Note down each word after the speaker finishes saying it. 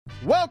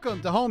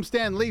Welcome to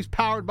Homestand Leafs,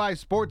 powered by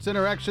Sports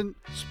Interaction,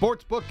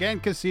 Sportsbook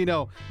and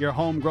Casino, your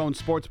homegrown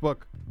sportsbook.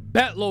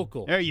 Bet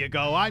local. There you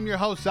go. I'm your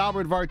host,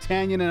 Albert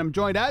Vartanian, and I'm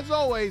joined, as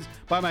always,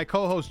 by my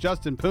co-host,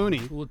 Justin Pooney.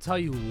 Who will tell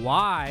you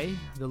why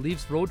the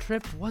Leafs road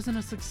trip wasn't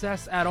a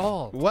success at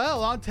all.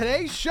 Well, on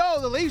today's show,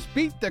 the Leafs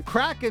beat the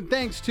Kraken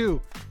thanks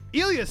to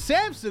Ilya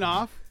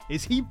Samsonov.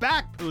 Is he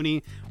back,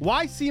 Pooney?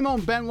 Why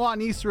Benoit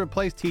needs to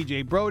replace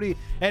TJ Brodie?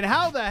 And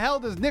how the hell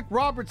does Nick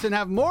Robertson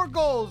have more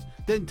goals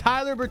than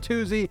Tyler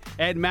Bertuzzi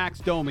and Max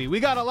Domi? We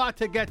got a lot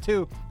to get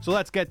to, so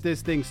let's get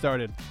this thing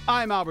started.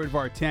 I'm Albert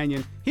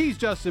Vartanian, he's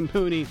Justin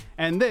Pooney,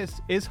 and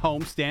this is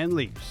Homestand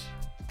Leafs.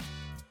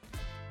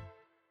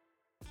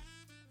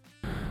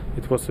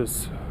 It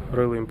was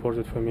really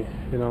important for me,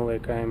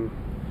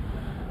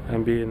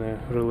 I'm being in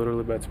a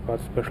really bad spot,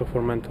 especially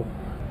for mental.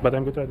 But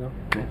I'm good right now.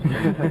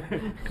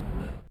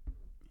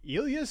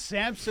 Ilya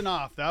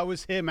Samsonov, that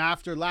was him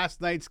after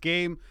last night's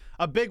game.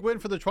 A big win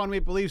for the Toronto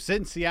Maple Leafs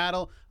in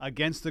Seattle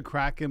against the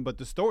Kraken. But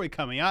the story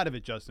coming out of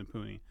it, Justin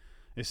Pooney,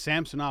 is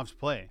Samsonov's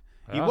play.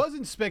 He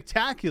wasn't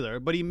spectacular,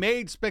 but he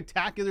made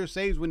spectacular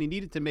saves when he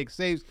needed to make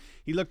saves.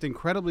 He looked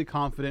incredibly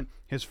confident.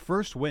 His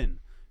first win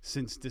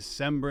since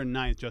December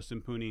 9th,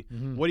 Justin Pooney.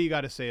 What do you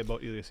got to say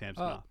about Ilya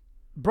Samsonov?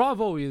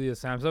 Bravo, Ilya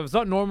Samsonov. It's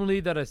not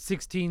normally that a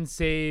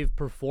 16-save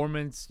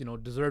performance,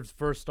 deserves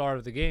first star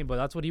of the game, but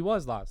that's what he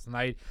was last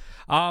night.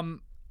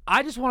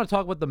 I just want to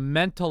talk about the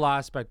mental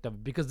aspect of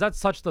it, because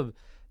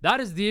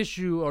that is the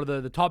issue or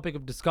the topic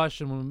of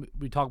discussion when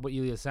we talk about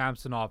Ilya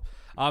Samsonov.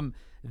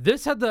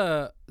 This had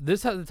the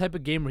type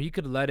of game where he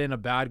could let in a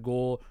bad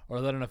goal or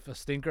let in a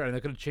stinker, and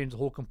it could have changed the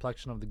whole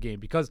complexion of the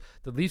game, because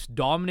the Leafs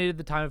dominated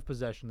the time of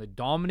possession. They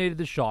dominated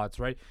the shots,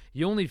 right?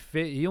 He only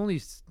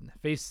faced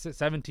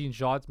 17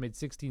 shots, made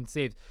 16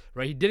 saves,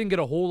 right? He didn't get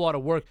a whole lot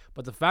of work,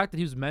 but the fact that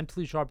he was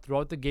mentally sharp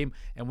throughout the game,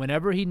 and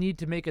whenever he needed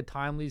to make a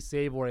timely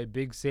save or a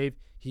big save,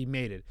 he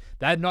made it.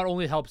 That not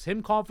only helps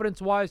him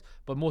confidence-wise,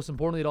 but most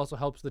importantly, it also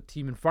helps the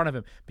team in front of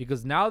him,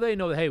 because now they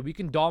know that, hey, we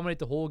can dominate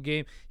the whole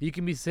game. He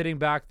can be sitting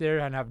back there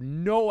and have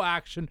no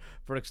action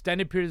for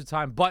extended periods of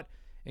time, but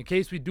in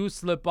case we do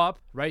slip up,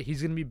 right,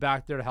 he's going to be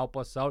back there to help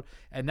us out.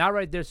 And that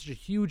right there is such a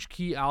huge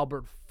key,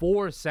 Albert,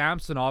 for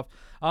Samsonov.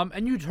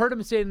 And you heard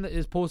him say in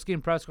his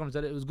post-game press conference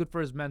that it was good for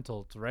his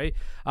mental, right?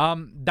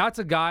 That's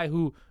a guy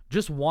who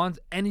just wants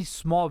any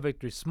small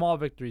victory. We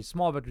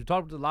talked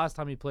about the last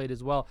time he played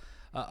as well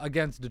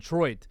against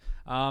Detroit.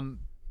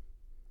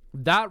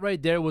 That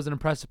right there was an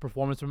impressive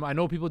performance from him. I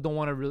know people don't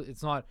want to really,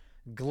 it's not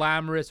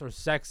glamorous or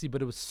sexy,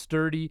 but it was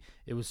sturdy,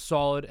 it was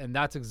solid, and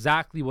that's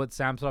exactly what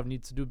Samsonov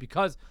needs to do,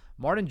 because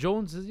Martin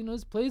Jones is,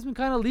 his play has been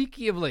kind of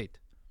leaky of late.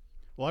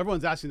 Well,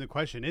 everyone's asking the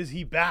question, is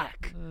he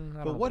back?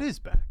 But what is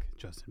back,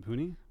 Justin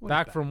Pooney?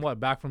 Back from what?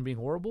 Back from being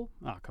horrible?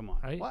 Oh, come on.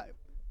 Right? What?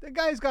 The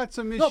guy's got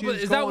some issues. No, but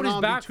is that what he's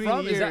back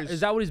from?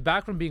 Is that what he's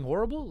back from, being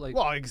horrible?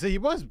 Well, he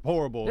was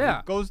horrible. Yeah.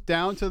 He goes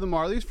down to the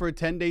Marlies for a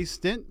 10-day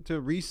stint to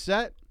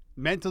reset.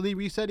 Mentally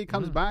reset, he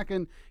comes back,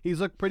 and he's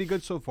looked pretty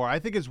good so far. I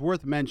think it's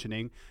worth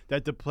mentioning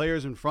that the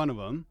players in front of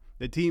him,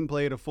 the team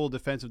played a full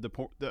defensive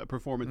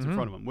performance in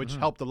front of him, which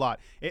helped a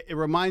lot. It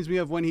reminds me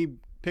of when he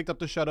picked up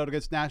the shutout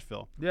against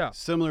Nashville. Yeah.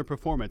 Similar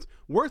performance.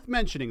 Worth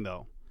mentioning,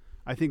 though,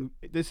 I think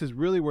this is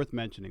really worth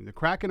mentioning. The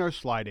Kraken are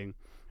sliding,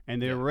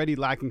 and they're already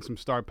lacking some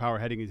star power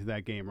heading into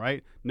that game,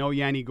 right? No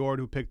Yanni Gourde,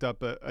 who picked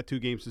up a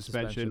 2-game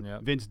suspension.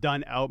 Vince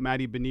Dunn out,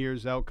 Matty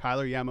Beniers out,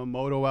 Kyler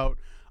Yamamoto out.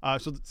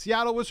 So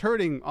Seattle was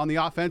hurting on the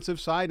offensive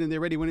side, and they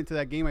already went into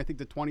that game, I think,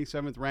 the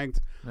 27th ranked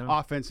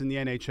offense in the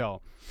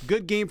NHL.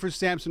 Good game for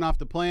Samsonov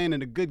to play in,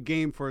 and a good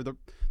game for the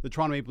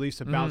Toronto Maple Leafs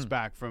to bounce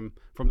back from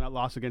that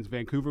loss against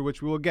Vancouver,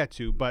 which we will get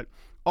to. But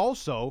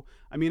also,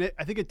 I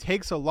think it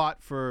takes a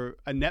lot for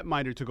a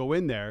netminder to go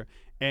in there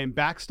and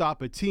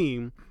backstop a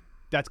team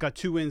that's got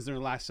 2 wins in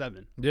their last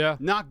 7. Yeah.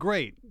 Not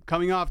great,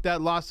 coming off that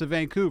loss to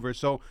Vancouver.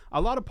 So a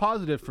lot of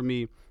positive for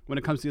me when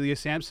it comes to Ilya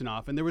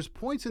Samsonov. And there was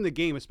points in the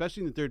game,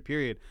 especially in the third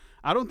period,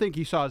 I don't think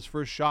he saw his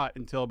first shot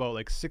until about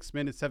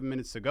 7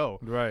 minutes to go.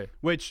 Right.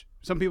 Which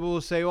some people will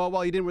say, well,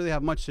 he didn't really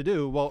have much to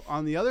do. Well,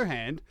 on the other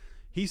hand,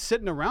 he's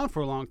sitting around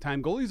for a long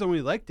time. Goalies don't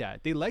really like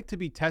that. They like to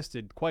be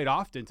tested quite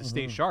often to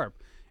stay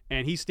sharp.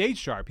 And he stayed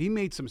sharp. He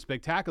made some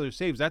spectacular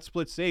saves. That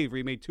split save where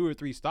he made 2 or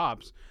 3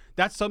 stops,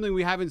 that's something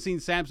we haven't seen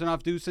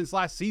Samsonov do since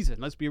last season.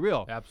 Let's be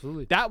real.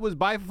 Absolutely. That was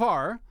by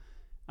far,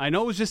 I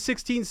know it was just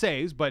 16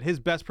 saves, but his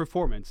best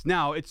performance.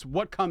 Now, it's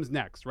what comes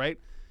next, right?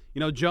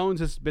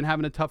 Jones has been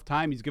having a tough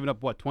time. He's given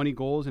up, 20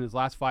 goals in his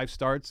last 5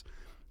 starts.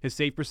 His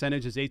save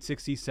percentage is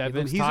 .867. He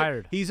looks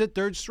tired. He's a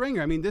third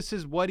stringer. This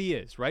is what he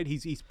is, right?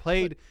 He's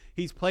played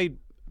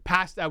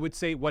past, I would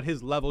say, what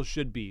his level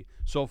should be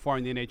so far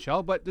in the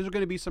NHL, but there's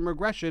going to be some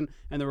regression,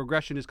 and the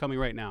regression is coming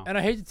right now. And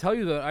I hate to tell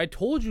you that I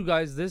told you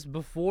guys this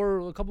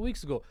before a couple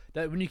weeks ago,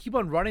 that when you keep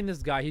on running this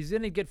guy, he's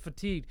going to get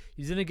fatigued.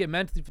 He's going to get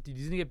mentally fatigued.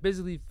 He's going to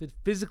get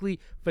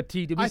physically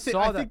fatigued. And I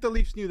think the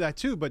Leafs knew that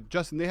too, but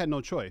Justin, they had no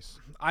choice.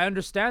 I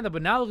understand that,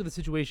 but now look at the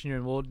situation you're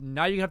in. Well,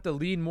 now you have to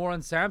lean more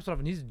on Samsonov,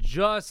 and he's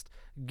just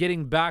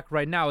getting back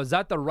right now. Is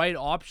that the right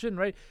option,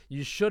 right?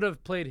 You should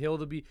have played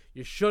Hildeby.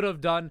 You should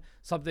have done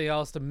something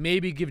else to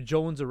maybe give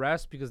Jones a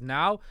rest, because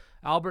now,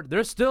 Albert,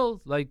 they're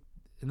still like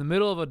in the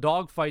middle of a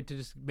dogfight to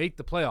just make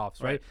the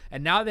playoffs, right?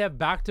 And now they have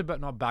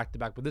not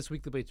back-to-back, but this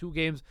week they play 2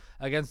 games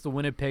against the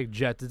Winnipeg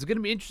Jets. It's going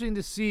to be interesting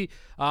to see.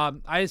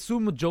 I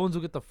assume Jones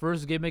will get the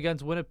first game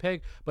against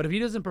Winnipeg, but if he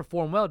doesn't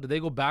perform well, do they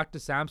go back to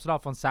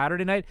Samsonov on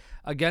Saturday night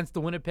against the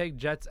Winnipeg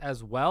Jets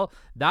as well?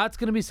 That's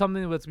going to be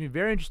something that's going to be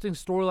a very interesting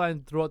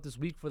storyline throughout this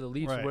week for the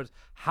Leafs. Where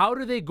how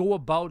do they go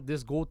about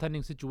this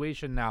goaltending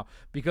situation now?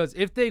 Because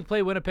if they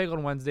play Winnipeg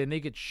on Wednesday and they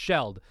get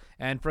shelled,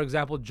 and for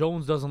example,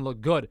 Jones doesn't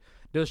look good,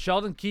 does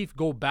Sheldon Keefe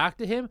go back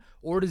to him,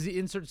 or does he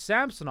insert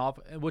Samsonov,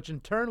 which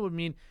in turn would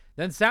mean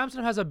then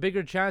Samsonov has a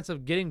bigger chance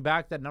of getting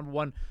back that number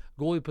one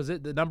goalie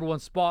position, the number one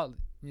spot,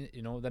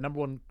 the number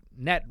one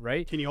net,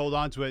 right? Can he hold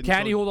on to it?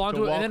 Can he hold on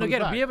to it? And then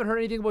again, we haven't heard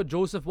anything about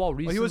Joseph Woll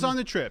recently. Well, he was on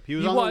the trip. He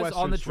was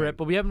on the trip,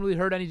 but we haven't really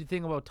heard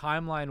anything about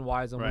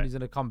timeline-wise on when he's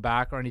going to come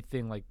back or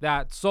anything like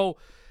that. So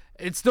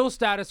it's still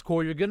status quo.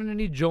 You're going to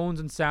need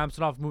Jones and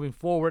Samsonov moving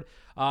forward.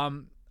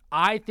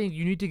 I think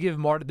you need to give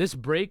Martin this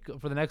break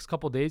for the next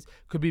couple of days.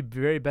 Could be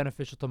very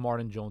beneficial to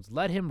Martin Jones.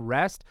 Let him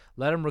rest.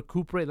 Let him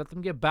recuperate. Let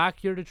them get back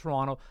here to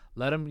Toronto.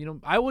 Let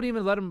him, I would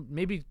even let him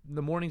maybe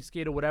the morning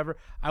skate or whatever.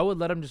 I would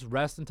let him just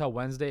rest until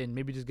Wednesday and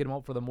maybe just get him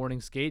out for the morning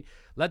skate.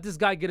 Let this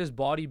guy get his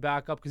body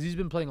back up, because he's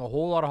been playing a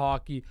whole lot of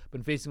hockey,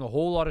 been facing a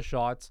whole lot of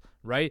shots,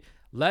 right?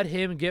 Let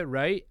him get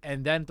right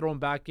and then throw him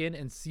back in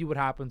and see what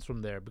happens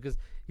from there, because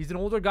he's an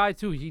older guy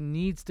too. He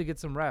needs to get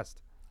some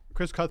rest.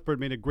 Chris Cuthbert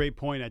made a great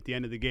point at the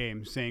end of the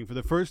game, saying for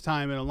the first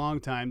time in a long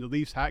time, the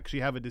Leafs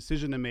actually have a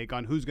decision to make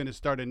on who's going to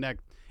start in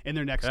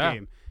their next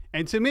game.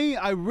 And to me,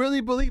 I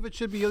really believe it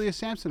should be Ilya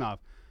Samsonov,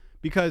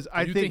 because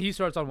I think he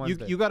starts on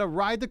Wednesday. You got to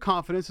ride the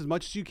confidence as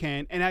much as you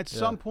can, and at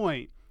some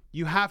point,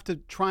 you have to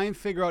try and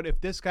figure out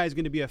if this guy is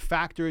going to be a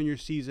factor in your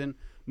season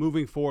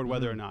moving forward,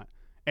 whether or not.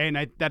 And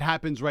that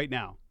happens right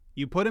now.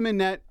 You put him in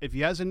net. If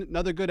he has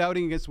another good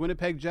outing against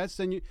Winnipeg Jets,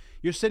 then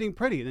you're sitting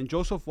pretty. Then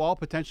Joseph Woll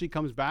potentially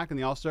comes back in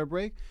the All-Star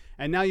break,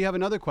 and now you have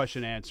another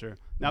question to answer.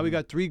 Now we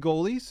got 3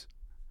 goalies.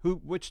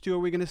 Which 2 are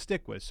we going to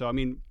stick with? So, I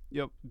mean,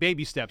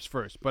 baby steps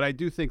first. But I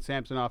do think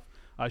Samsonov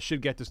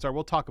should get to start.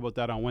 We'll talk about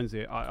that on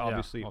Wednesday,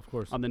 obviously, of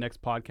course, on the next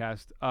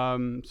podcast.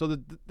 So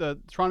the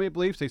Toronto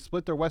Maple Leafs, they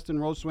split their Western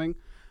Road swing,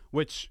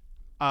 which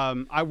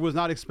I was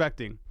not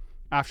expecting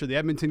after the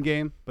Edmonton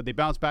game, but they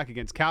bounced back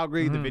against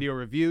Calgary. The video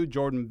review,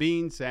 Jordan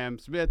Bean, Sam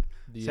Smith.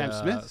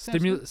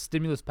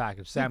 Stimulus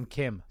package, Sam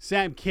Kim.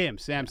 Sam Kim.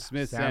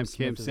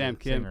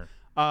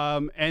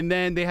 And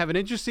then they have an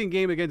interesting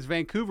game against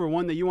Vancouver,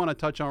 one that you want to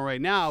touch on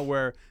right now,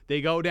 where they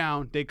go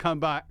down, they come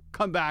back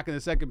in the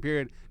second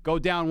period, go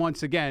down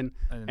once again,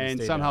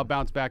 and somehow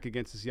bounce back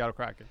against the Seattle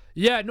Kraken.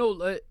 Yeah,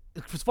 no,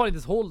 it's funny.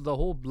 The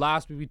whole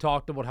last week we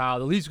talked about how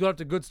the Leafs got up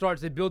to good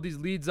starts, they build these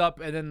leads up,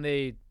 and then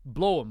they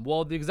blow them.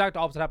 Well, the exact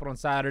opposite happened on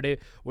Saturday,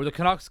 where the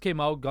Canucks came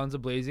out guns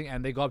a-blazing,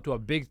 and they got up to a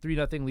big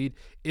 3-0 lead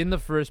in the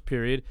first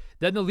period.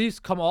 Then the Leafs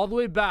come all the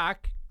way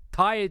back,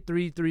 tie it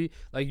 3-3.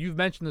 Like you've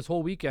mentioned this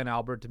whole weekend,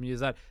 Albert, to me, is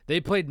that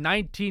they played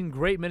 19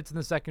 great minutes in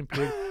the second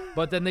period,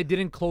 but then they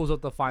didn't close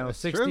out the final. That's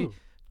 60. True.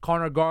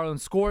 Connor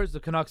Garland scores.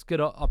 The Canucks get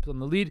up on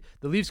the lead.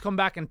 The Leafs come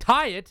back and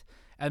tie it,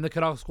 and the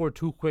Canucks score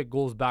 2 quick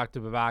goals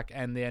back-to-back,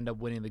 and they end up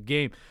winning the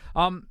game.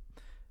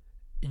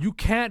 You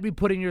can't be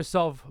putting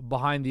yourself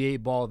behind the 8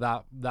 ball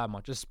that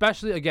much,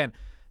 especially, again,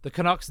 the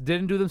Canucks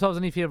didn't do themselves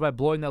any favor by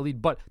blowing that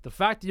lead, but the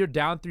fact that you're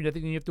down 3-0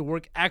 and you have to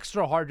work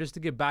extra hard just to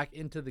get back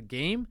into the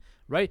game,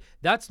 right?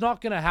 That's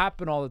not going to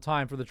happen all the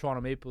time for the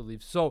Toronto Maple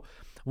Leafs. So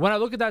when I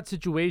look at that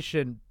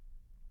situation,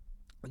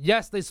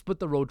 yes, they split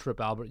the road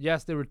trip, Albert.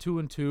 Yes, they were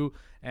 2-2,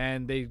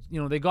 and they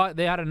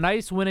had a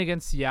nice win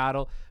against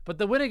Seattle, but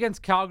the win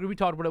against Calgary, we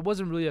talked about it,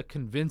 wasn't really a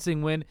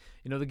convincing win.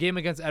 The game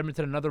against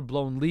Edmonton, another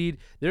blown lead.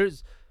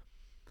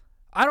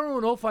 I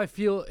don't know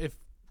if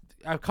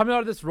coming out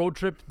of this road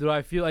trip, do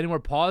I feel any more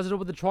positive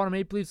with the Toronto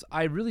Maple Leafs?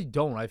 I really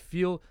don't. I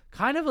feel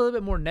kind of a little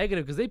bit more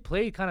negative, because they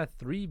played kind of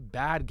 3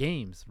 bad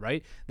games,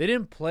 right? They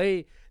didn't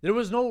play. There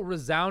was no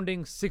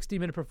resounding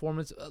 60-minute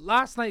performance.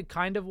 Last night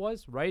kind of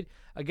was, right?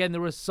 Again,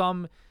 there was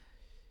some.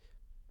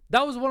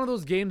 That was one of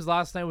those games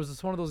last night. Was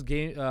just one of those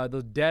games,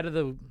 the dead of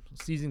the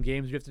season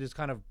games. You have to just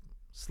kind of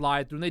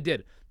slide through, and they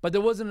did. But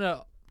there wasn't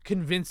a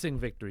convincing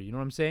victory. You know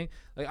what I'm saying?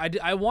 Like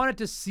I wanted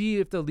to see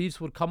if the Leafs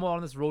would come on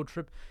this road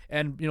trip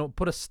and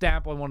put a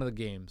stamp on one of the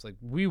games. Like,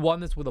 we won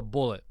this with a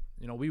bullet.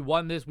 We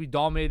won this. We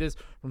dominated this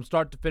from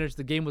start to finish.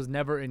 The game was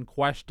never in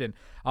question.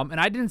 And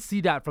I didn't see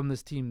that from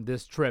this team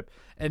this trip.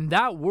 And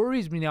that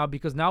worries me now,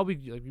 because now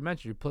like you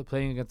mentioned, you're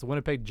playing against the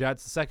Winnipeg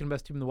Jets, the second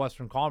best team in the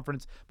Western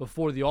Conference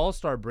before the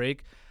All-Star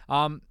break.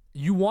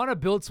 You want to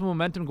build some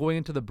momentum going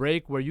into the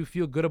break where you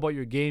feel good about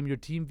your game, your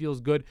team feels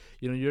good,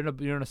 you're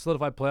in a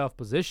solidified playoff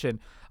position.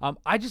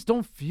 I just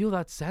don't feel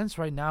that sense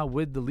right now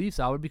with the Leafs,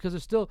 Albert, because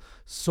there's still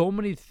so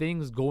many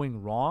things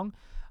going wrong.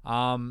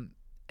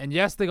 And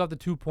yes, they got the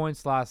 2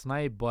 points last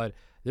night, but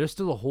there's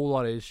still a whole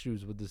lot of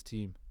issues with this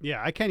team.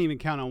 Yeah, I can't even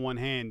count on one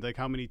hand like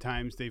how many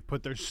times they've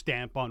put their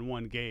stamp on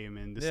one game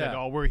and they said,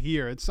 "Oh, we're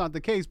here." It's not the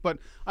case, but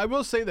I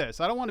will say this: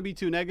 I don't want to be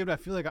too negative. I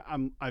feel like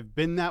I've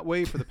been that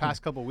way for the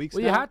past couple of weeks.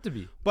 Well, now. you have to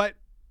be. But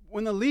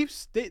when the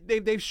Leafs,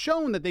 they've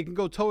shown that they can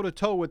go toe to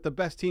toe with the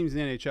best teams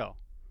in the NHL.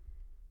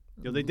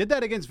 They did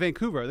that against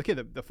Vancouver. Okay,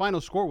 the final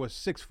score was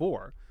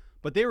 6-4,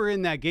 but they were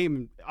in that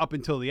game up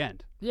until the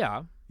end.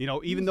 Yeah.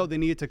 Even though they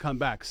needed to come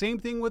back. Same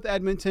thing with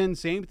Edmonton.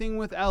 Same thing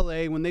with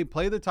LA. When they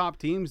play the top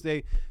teams,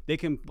 they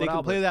can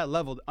play that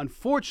level.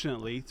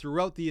 Unfortunately,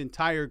 throughout the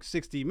entire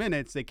 60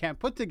 minutes, they can't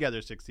put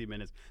together 60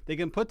 minutes. They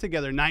can put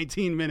together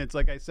 19 minutes,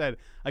 like I said,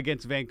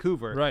 against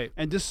Vancouver. Right.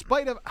 And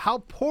despite of how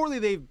poorly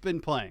they've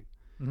been playing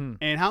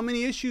and how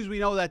many issues we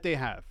know that they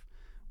have,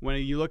 when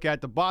you look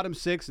at the bottom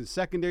six and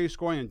secondary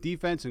scoring and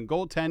defense and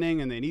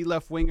goaltending, and they need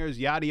left wingers,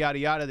 yada, yada,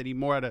 yada, they need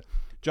more out of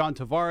John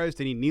Tavares,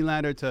 they need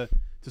Nylander to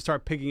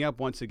start picking up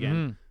once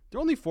again. They're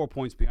only 4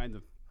 points behind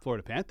the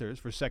Florida Panthers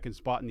for second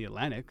spot in the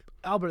Atlantic.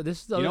 Albert,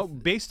 this is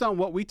based on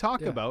what we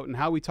talk about and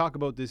how we talk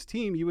about this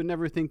team, you would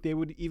never think they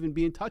would even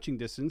be in touching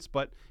distance,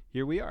 but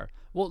here we are.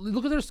 Well,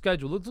 look at their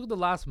schedule. Look at the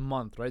last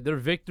month, right? Their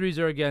victories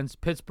are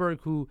against Pittsburgh,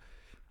 who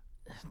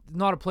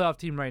not a playoff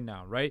team right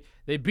now, right?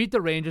 They beat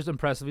the Rangers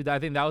impressively. I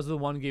think that was the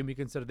one game we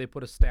considered they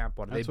put a stamp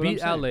on it. That's they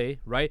beat LA,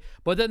 right?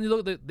 But then you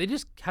look, they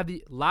just have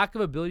the lack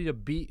of ability to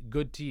beat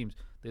good teams.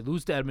 They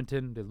lose to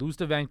Edmonton. They lose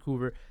to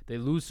Vancouver. They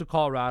lose to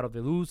Colorado. They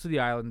lose to the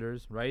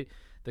Islanders, right?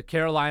 The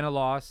Carolina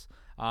loss.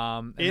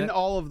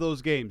 All of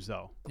those games,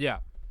 though. Yeah.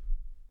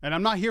 And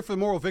I'm not here for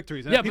moral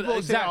victories. And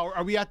people say,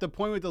 are we at the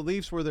point with the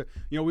Leafs where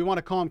we want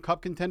to call them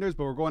cup contenders,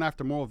 but we're going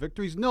after moral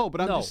victories? No,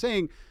 but I'm just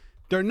saying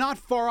they're not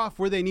far off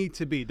where they need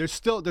to be.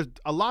 There's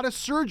a lot of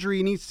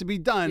surgery needs to be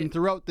done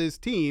throughout this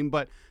team,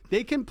 but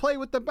they can play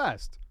with the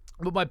best.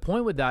 But my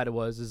point with that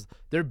is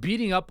they're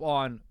beating up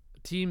on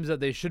teams that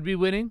they should be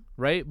winning,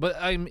 right? But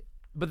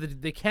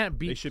they can't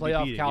beat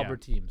playoff caliber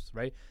teams,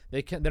 right?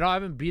 They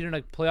haven't beaten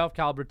a playoff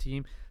caliber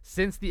team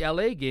since the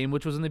LA game,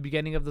 which was in the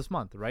beginning of this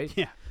month, right?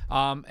 Yeah.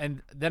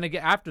 And then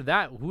again after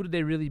that, who did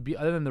they really beat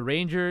other than the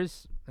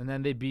Rangers? And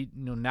then they beat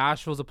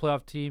Nashville's a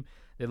playoff team.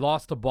 They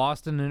lost to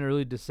Boston in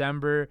early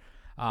December.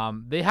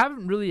 They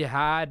haven't really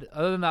had,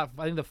 other than that,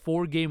 I think the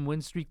 4-game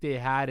win streak they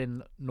had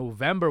in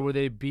November where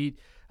they beat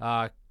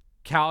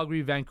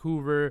Calgary,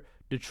 Vancouver,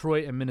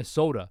 Detroit, and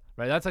Minnesota,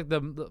 right? That's like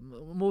the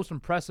most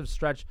impressive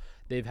stretch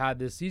they've had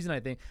this season, I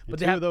think. But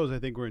two of those, I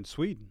think, were in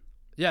Sweden.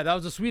 Yeah, that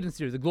was the Sweden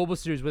series, the global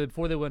series,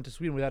 before they went to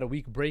Sweden. We had a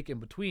week break in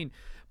between.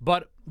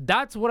 But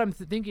that's what I'm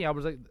thinking. I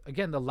was like,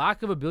 again, the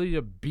lack of ability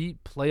to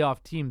beat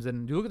playoff teams.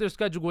 And you look at their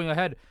schedule going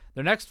ahead,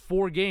 their next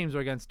 4 games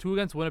are two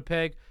against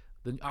Winnipeg,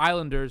 the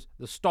Islanders,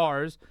 the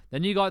Stars.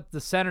 Then you got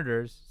the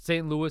Senators,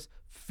 St. Louis,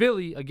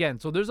 Philly again.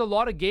 So there's a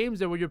lot of games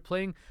there where you're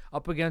playing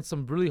up against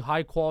some really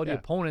high-quality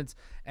opponents.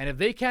 And if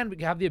they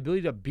can't have the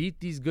ability to beat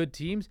these good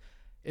teams,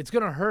 it's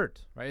going to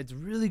hurt, right? It's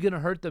really going to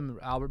hurt them,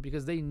 Albert,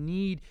 because they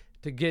need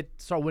to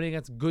start winning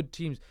against good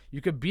teams.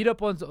 You could beat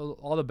up on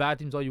all the bad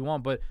teams all you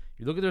want, but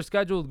you look at their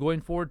schedule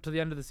going forward to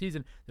the end of the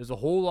season, there's a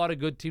whole lot of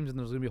good teams, and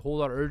there's going to be a whole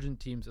lot of urgent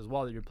teams as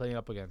well that you're playing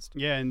up against.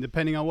 Yeah, and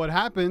depending on what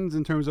happens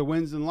in terms of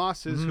wins and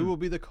losses, who will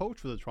be the coach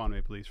for the Toronto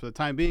Maple Leafs? For the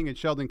time being, it's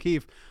Sheldon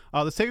Keefe.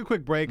 Let's take a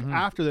quick break.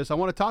 After this, I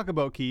want to talk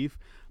about Keefe.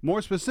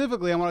 More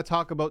specifically, I want to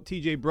talk about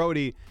TJ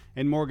Brodie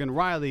and Morgan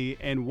Rielly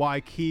and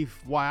why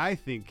I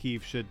think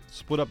Keefe should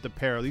split up the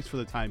pair, at least for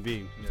the time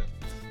being. Yeah.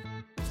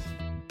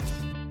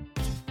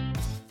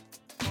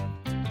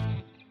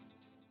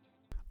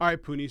 All right,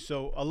 Pooney,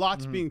 so a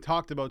lot's being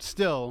talked about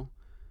still.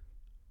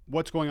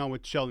 What's going on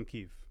with Sheldon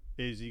Keefe?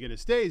 Is he going to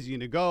stay? Is he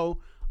going to go?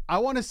 I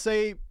want to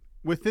say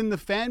within the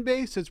fan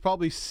base, it's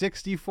probably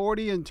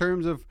 60-40 in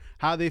terms of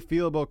how they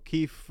feel about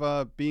Keefe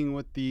being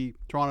with the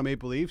Toronto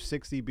Maple Leafs,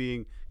 60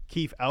 being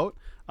Keefe out.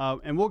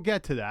 And we'll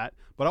get to that.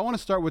 But I want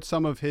to start with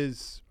some of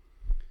his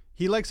 –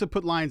 he likes to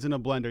put lines in a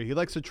blender. He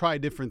likes to try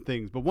different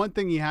things. But one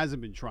thing he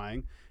hasn't been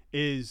trying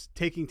is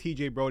taking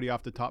TJ Brodie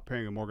off the top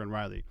pairing of Morgan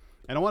Rielly.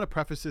 And I want to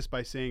preface this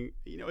by saying,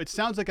 it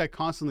sounds like I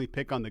constantly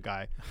pick on the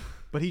guy,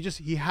 but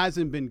he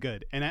hasn't been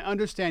good. And I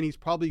understand he's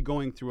probably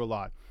going through a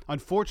lot.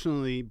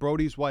 Unfortunately,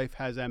 Brodie's wife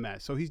has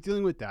MS, so he's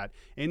dealing with that.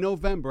 In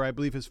November, I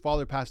believe his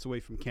father passed away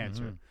from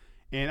cancer.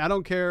 And I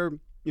don't care,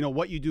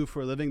 what you do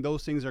for a living,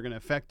 those things are going to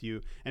affect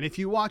you. And if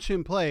you watch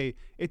him play,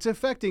 it's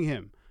affecting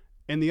him.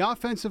 In the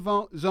offensive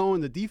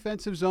zone, the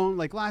defensive zone,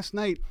 like last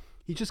night,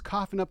 he's just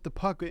coughing up the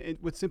puck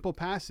with simple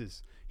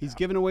passes. He's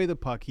giving away the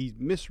puck. He's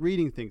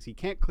misreading things. He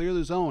can't clear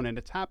the zone, and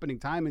it's happening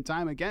time and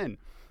time again.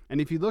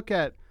 And if you look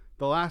at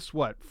the last,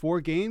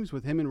 4 games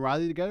with him and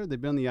Rielly together,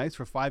 they've been on the ice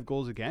for 5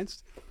 goals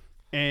against.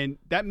 And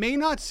that may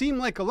not seem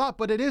like a lot,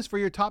 but it is for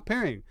your top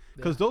pairing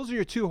because those are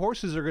your 2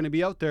 horses that are going to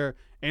be out there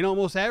in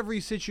almost every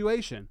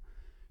situation.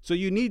 So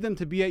you need them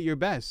to be at your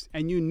best,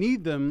 and you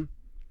need them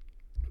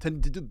to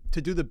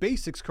do the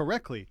basics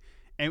correctly.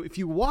 And if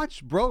you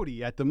watch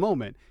Brodie at the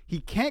moment,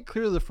 he can't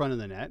clear the front of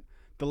the net.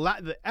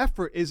 The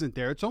effort isn't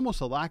there. It's almost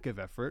a lack of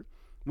effort.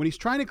 when he's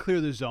trying to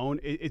clear the zone,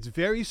 it's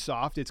very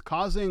soft. It's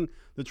causing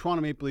the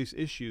Toronto Maple Leafs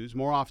issues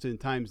more often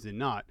times than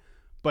not.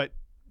 But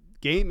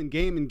game and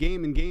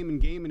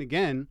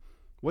again,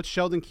 what's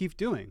Sheldon Keefe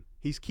doing?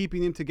 He's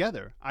keeping them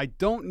together. I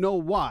don't know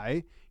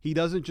why he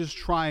doesn't just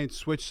try and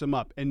switch them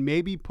up and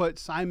maybe put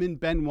Simon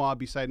Benoit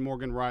beside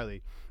Morgan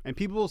Rielly. And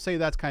people will say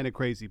that's kind of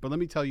crazy, but let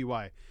me tell you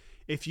why.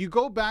 If you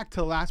go back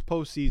to last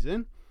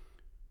postseason,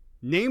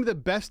 name the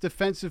best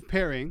defensive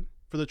pairing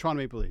for the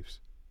Toronto Maple Leafs.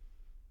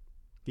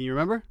 Can you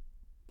remember?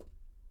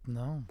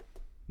 No.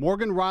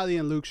 Morgan Rielly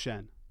and Luke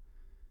Schenn.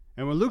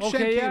 And when Luke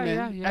Schenn came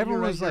in,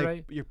 everyone was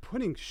like, you're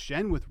putting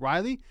Schenn with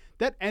Rielly?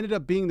 That ended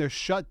up being their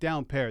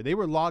shutdown pair. They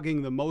were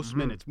logging the most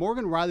minutes.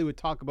 Morgan Rielly would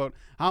talk about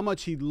how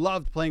much he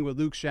loved playing with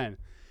Luke Schenn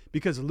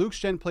because Luke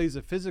Schenn plays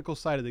the physical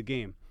side of the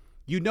game.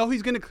 You know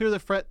he's going to clear the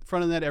front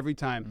of the net every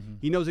time.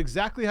 He knows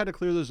exactly how to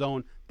clear the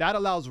zone. That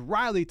allows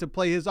Rielly to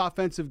play his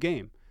offensive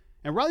game.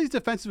 And Rielly's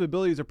defensive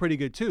abilities are pretty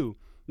good too.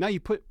 Now you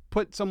put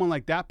someone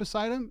like that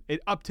beside him,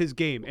 it upped his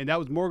game. And that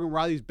was Morgan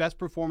Rielly's best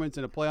performance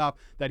in a playoff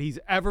that he's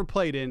ever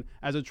played in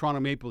as a Toronto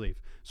Maple Leaf.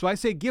 So I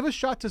say give a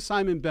shot to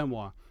Simon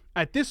Benoit.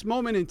 At this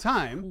moment in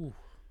time,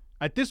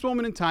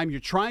 you're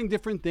trying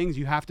different things.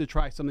 You have to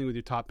try something with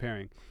your top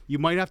pairing. You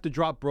might have to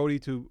drop Brodie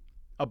to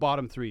a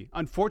bottom three.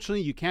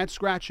 Unfortunately, you can't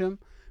scratch him.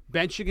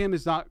 Benching him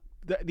is not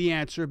the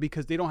answer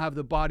because they don't have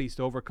the bodies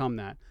to overcome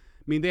that.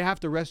 I mean, they have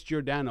to rest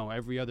Giordano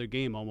every other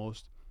game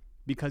almost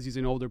because he's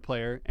an older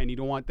player and you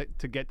don't want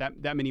to get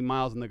that many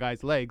miles on the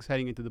guy's legs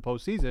heading into the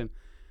postseason.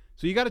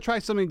 So you got to try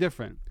something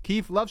different.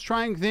 Keefe loves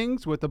trying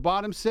things with the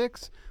bottom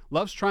six,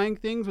 loves trying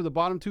things with the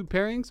bottom two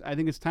pairings. I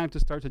think it's time to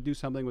start to do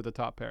something with the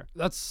top pair.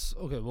 That's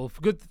okay. Well,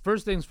 good.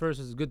 First things first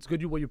is good. It's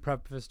good what you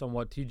prefaced on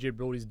what TJ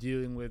Brodie's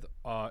dealing with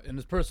in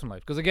his personal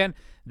life, because again,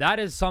 that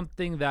is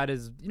something that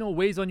is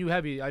weighs on you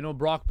heavy. I know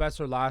Brock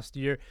Besser last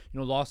year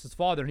lost his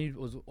father, and he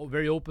was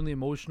very openly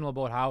emotional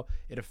about how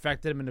it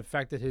affected him and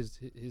affected his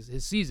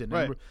season.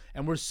 Right.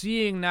 And we're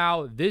seeing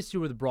now this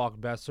year with Brock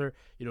Besser,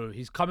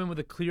 he's coming with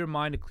a clear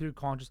mind, a clear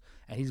conscience,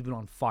 and he's been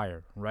on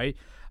fire, right?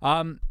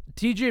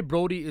 TJ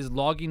Brodie is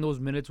logging those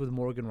minutes with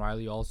Morgan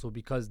Rielly also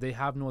because they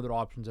have no other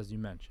options, as you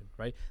mentioned,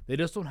 right? They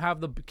just don't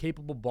have the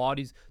capable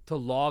bodies to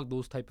log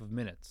those type of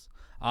minutes.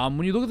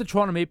 When you look at the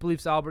Toronto Maple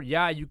Leafs, Albert,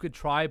 yeah, you could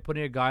try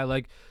putting a guy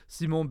like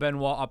Simon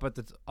Benoit up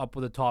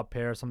with a top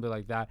pair or something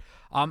like that.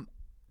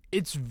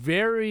 It's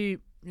very,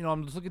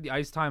 I'm just looking at the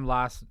ice time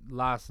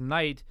last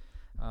night.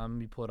 Let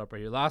me pull it up right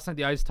here. Last night,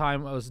 the ice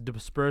time was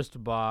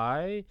dispersed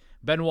by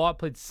Benoit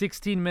played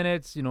 16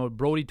 minutes,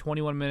 Brodie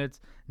 21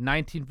 minutes,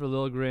 19 for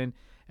Liljegren,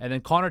 and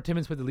then Connor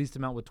Timmins played the least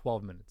amount with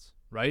 12 minutes,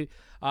 right?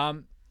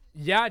 The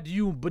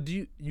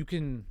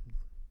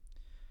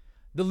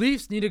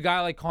Leafs need a guy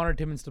like Connor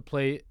Timmins to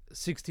play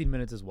 16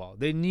 minutes as well.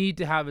 They need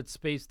to have it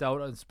spaced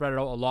out and spread it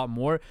out a lot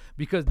more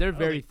because they're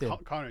very thin.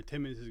 Connor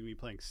Timmins is going to be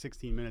playing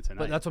 16 minutes a night.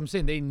 But that's what I'm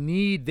saying. They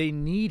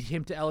need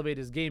him to elevate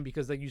his game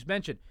because, like you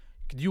mentioned,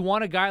 do you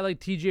want a guy like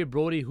TJ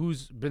Brodie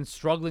who's been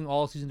struggling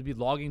all season to be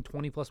logging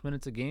 20-plus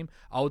minutes a game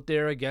out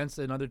there against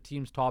another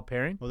team's top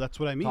pairing? Well, that's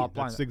what I mean.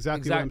 That's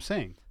exactly what I'm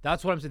saying.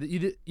 That's what I'm saying.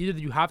 Either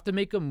you have to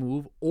make a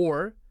move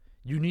or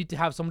you need to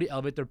have somebody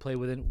elevate their play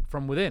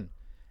from within.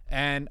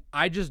 And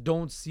I just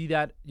don't see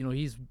that.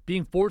 He's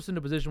being forced into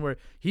a position where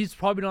he's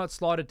probably not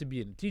slotted to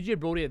be in. TJ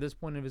Brodie at this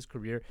point of his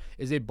career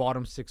is a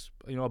bottom six,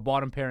 a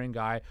bottom pairing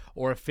guy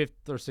or a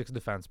fifth or sixth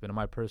defenseman, in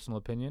my personal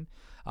opinion.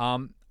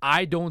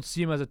 I don't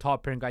see him as a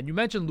top pairing guy. And you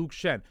mentioned Luke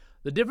Schenn.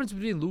 The difference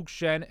between Luke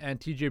Schenn and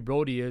TJ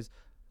Brodie is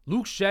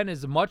Luke Schenn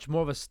is much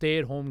more of a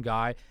stay-at-home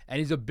guy, and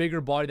he's a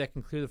bigger body that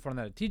can clear the front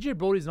of the net. TJ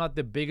Brodie is not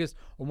the biggest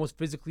or most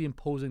physically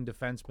imposing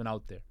defenseman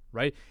out there,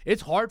 right?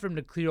 It's hard for him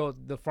to clear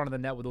out the front of the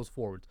net with those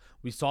forwards.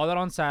 We saw that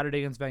on Saturday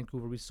against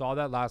Vancouver. We saw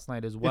that last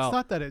night as well. It's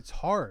not that it's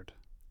hard.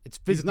 It's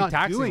physically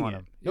taxing on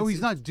him. No,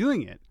 he's not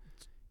doing it.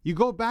 You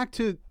go back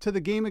to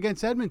the game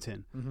against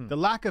Edmonton. The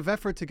lack of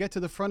effort to get to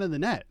the front of the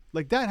net.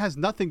 Like, that has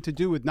nothing to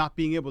do with not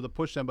being able to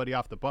push somebody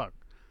off the puck.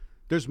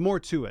 There's more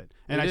to it.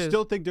 And I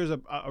still think there's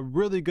a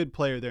really good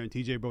player there in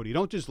TJ Brodie. You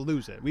don't just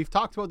lose it. We've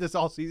talked about this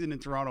all season in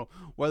Toronto,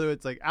 whether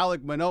it's like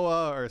Alec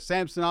Manoah or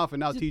Samsonov and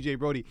now TJ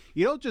Brodie.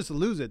 You don't just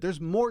lose it. There's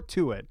more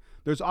to it.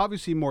 There's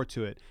obviously more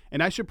to it.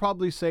 And I should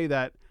probably say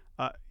that,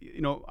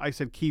 I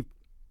said Keefe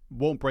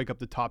won't break up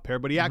the top pair,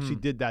 but he actually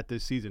did that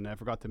this season. I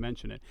forgot to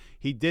mention it.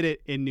 He did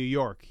it in New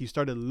York. He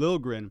started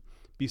Liljegren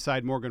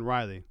beside Morgan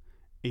Rielly.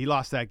 He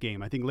lost that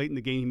game. I think late in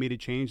the game he made a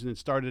change and then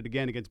started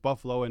again against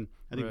Buffalo, and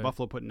I think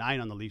Buffalo put 9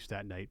 on the Leafs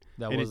that night.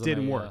 And it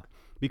didn't work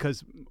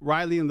because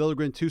Rielly and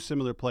Liljegren, two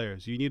similar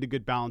players. You need a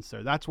good balance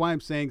there. That's why I'm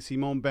saying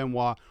Simon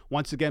Benoit.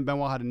 Once again,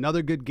 Benoit had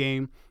another good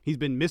game. He's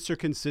been Mr.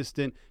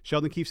 Consistent.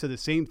 Sheldon Keefe said the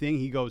same thing.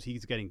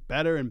 He's getting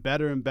better and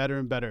better and better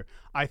and better.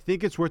 I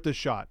think it's worth a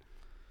shot.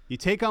 You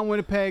take on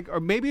Winnipeg,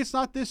 or maybe it's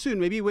not this soon.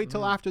 Maybe you wait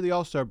till after the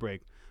All-Star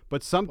break.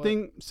 But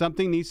something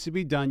needs to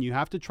be done. You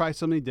have to try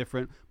something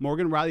different.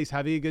 Morgan Rielly's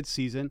having a good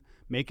season.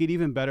 Make it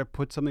even better.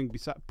 Put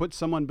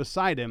someone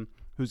beside him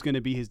who's going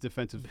to be his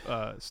defensive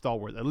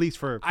stalwart, at least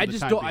for the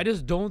time being. I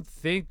just don't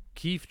think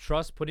Keefe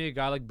trusts putting a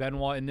guy like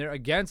Benoit in there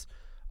against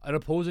an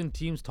opposing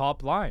team's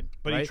top line.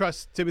 But right? he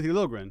trusts Timothy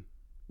Liljegren.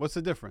 What's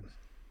the difference?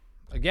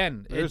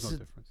 Again, There's no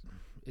difference.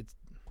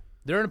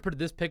 They're in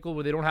this pickle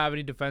where they don't have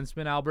any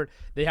defensemen, Albert.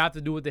 They have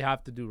to do what they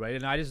have to do, right?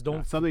 And I just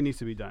don't. Something needs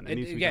to be done.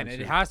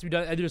 It has to be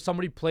done. Either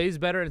somebody plays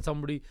better and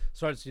somebody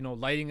starts,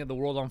 lighting the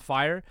world on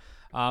fire,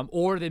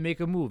 or they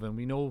make a move. And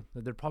we know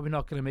that they're probably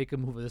not going to make a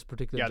move at this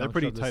particular. Yeah, they're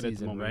pretty juncture tight of the at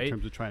season, the moment right? in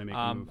terms of trying to make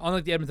a move.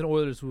 Unlike the Edmonton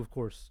Oilers, who of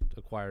course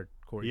acquired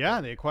Corey.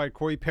 Yeah, they acquired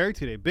Corey Perry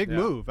today. Big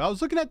move. I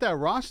was looking at that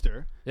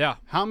roster. Yeah.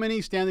 How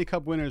many Stanley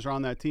Cup winners are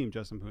on that team,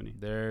 Justin Pooney?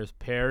 There's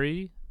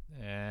Perry,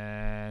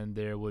 and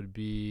there would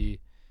be.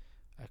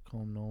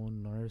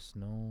 Nurse,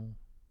 no.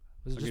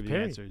 Was it I'll just give you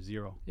Perry? the answer.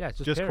 0. Yeah, it's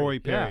just Perry. Corey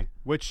Perry, Yeah.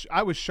 which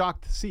I was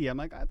shocked to see. I'm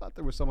like, I thought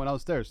there was someone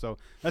else there. So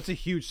that's a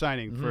huge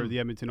signing for the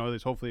Edmonton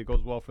Oilers. Hopefully it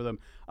goes well for them.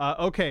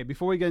 Okay,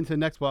 before we get into the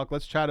next block,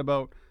 let's chat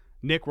about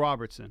Nick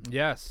Robertson.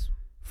 Yes.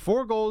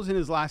 4 goals in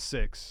his last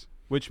 6,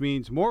 which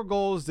means more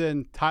goals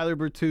than Tyler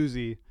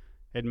Bertuzzi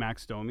and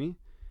Max Domi.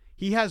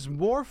 He has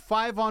more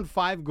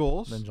 5-on-5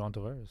 goals Then John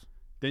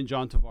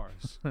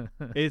Tavares.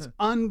 It's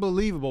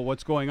unbelievable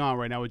what's going on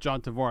right now with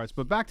John Tavares.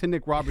 But back to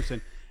Nick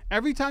Robertson.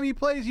 Every time he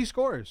plays, he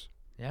scores.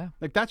 Yeah.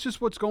 Like, that's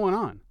just what's going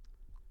on.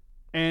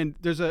 And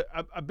there's a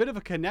bit of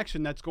a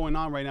connection that's going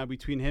on right now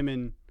between him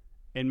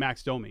and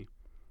Max Domi.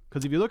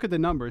 Because if you look at the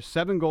numbers,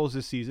 7 goals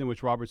this season,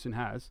 which Robertson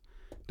has.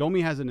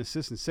 Domi has an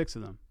assist in 6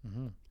 of them.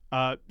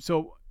 Mm-hmm.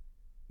 So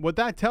what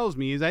that tells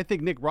me is I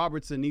think Nick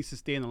Robertson needs to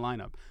stay in the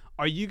lineup.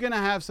 Are you going to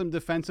have some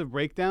defensive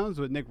breakdowns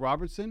with Nick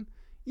Robertson?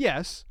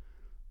 Yes.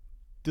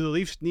 Do the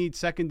Leafs need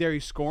secondary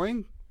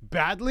scoring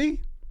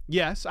badly?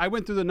 Yes. I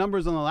went through the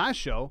numbers on the last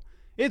show.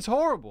 It's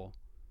horrible.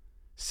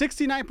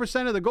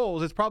 69% of the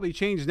goals, it's probably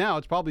changed now,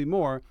 it's probably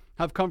more,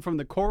 have come from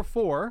the core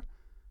 4,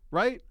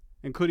 right?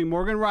 Including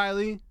Morgan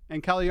Riley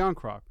and Calle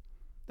Jarnkrok.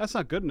 That's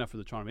not good enough for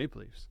the Toronto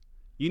Maple Leafs.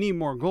 You need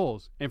more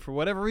goals. And for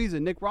whatever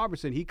reason, Nick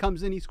Robertson, he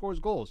comes in, he scores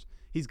goals.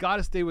 He's got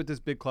to stay with this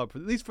big club,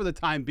 at least for the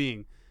time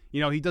being.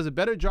 He does a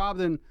better job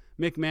than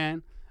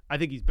McMahon. I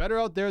think he's better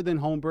out there than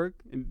Holmberg.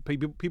 And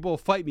people will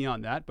fight me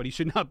on that, but he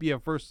should not be a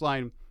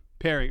first-line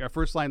pairing, a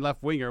first-line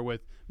left winger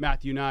with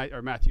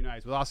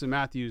with Austin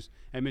Matthews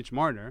and Mitch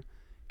Marner.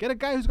 Get a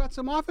guy who's got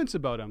some offense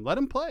about him. Let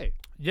him play.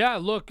 Yeah,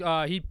 look,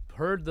 he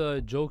heard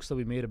the jokes that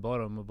we made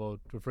about him, about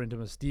referring to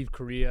him as Steve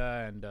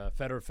Korea and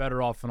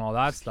Fedorov and all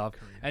that stuff.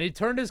 And he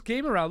turned his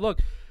game around.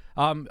 Look,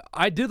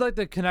 I did like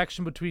the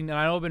connection between, and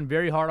I know I've been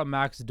very hard on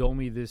Max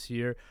Domi this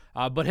year,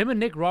 but him and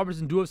Nick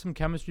Robertson do have some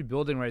chemistry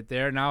building right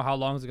there. Now, how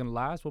long is it going to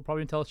last? Well,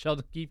 probably until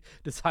Sheldon Keefe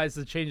decides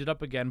to change it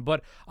up again.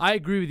 But I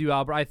agree with you,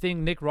 Albert. I think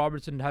Nick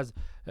Robertson has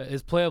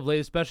his play of late,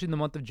 especially in the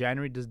month of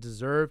January, does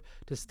deserve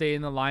to stay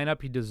in the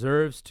lineup. He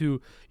deserves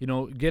to,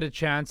 get a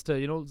chance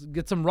to,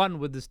 get some run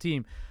with this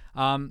team.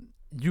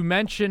 You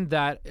mentioned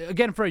that,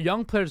 again, for a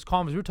young player's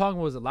confidence, we were talking,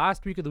 was it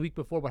last week or the week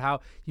before, about how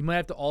he might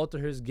have to alter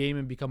his game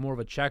and become more of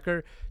a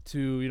checker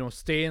to,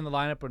 stay in the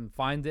lineup and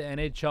find the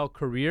NHL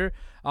career.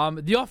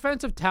 The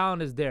offensive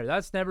talent is there.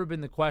 That's never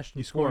been the question.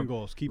 He's scoring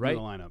goals. Keep him in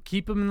the lineup.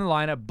 Keep him in the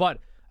lineup. But,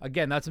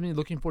 again, that's something you're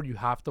looking for. You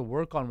have to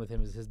work on with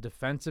him is his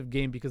defensive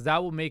game, because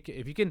that will make,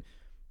 if he can,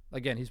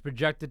 again, he's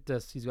projected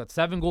to, he's got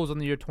 7 goals on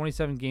the year,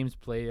 27 games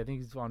played. I think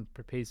he's on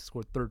pace to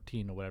score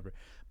 13 or whatever.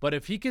 But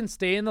if he can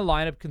stay in the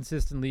lineup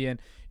consistently and,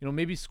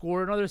 maybe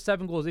score another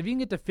 7 goals, if he can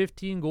get to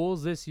 15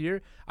 goals this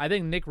year, I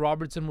think Nick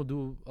Robertson will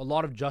do a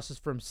lot of justice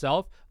for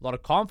himself, a lot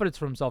of confidence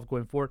for himself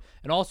going forward,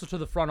 and also to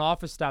the front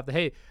office staff that,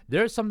 hey,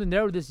 there's something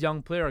there with this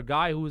young player, a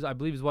guy who's, I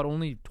believe, is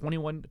only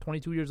 21,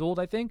 22 years old,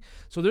 I think.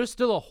 So there's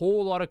still a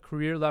whole lot of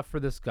career left for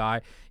this guy.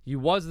 He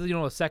was,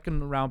 a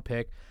second-round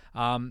pick.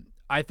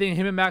 I think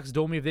him and Max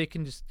Domi,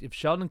 if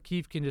Sheldon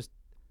Keefe can just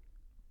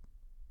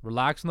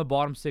relax on the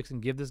bottom 6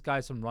 and give this guy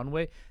some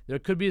runway, there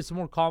could be some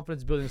more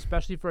confidence building,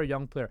 especially for a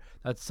young player.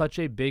 That's such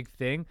a big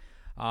thing.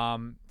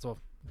 So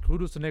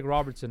kudos to Nick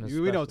Robertson.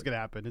 We know what's going to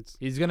happen.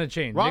 He's going to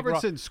change.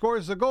 Robertson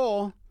scores the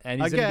goal.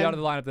 And he's going to be out of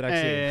the lineup the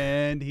next year.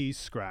 And he's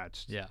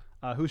scratched. Yeah.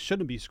 Who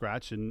shouldn't be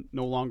scratched and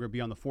no longer be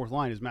on the 4th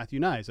line is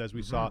Matthew Nyes, as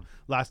we saw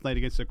last night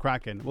against the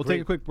Kraken. We'll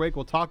take a quick break.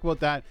 We'll talk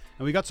about that.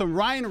 And we got some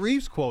Ryan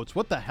Reaves quotes.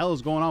 What the hell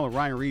is going on with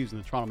Ryan Reaves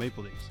and the Toronto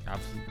Maple Leafs?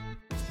 Absolutely.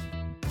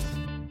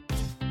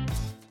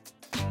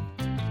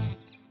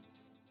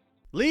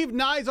 Leave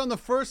Nyes on the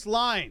 1st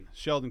line,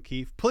 Sheldon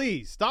Keefe.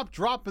 Please, stop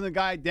dropping the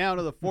guy down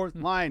to the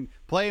 4th line.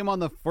 Play him on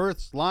the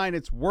 1st line.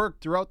 It's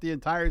worked throughout the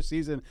entire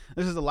season.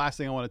 This is the last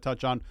thing I want to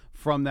touch on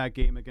from that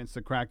game against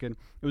the Kraken.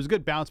 It was a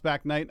good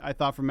bounce-back night, I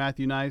thought, for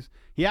Matthew Nyes.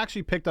 He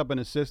actually picked up an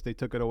assist. They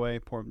took it away.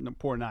 Poor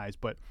Nyes.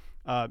 But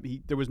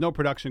there was no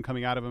production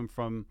coming out of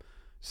him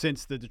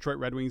since the Detroit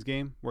Red Wings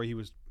game, where he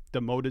was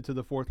demoted to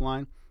the 4th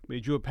line. But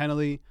he drew a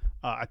penalty.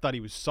 I thought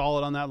he was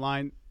solid on that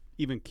line.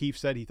 Even Keefe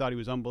said he thought he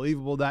was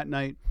unbelievable that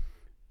night.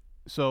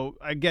 So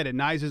I get it.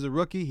 Nyes is a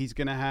rookie. He's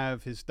going to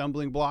have his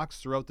stumbling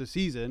blocks throughout the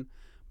season,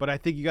 but I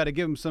think you got to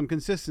give him some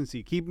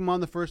consistency. Keep him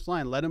on the 1st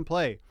line. Let him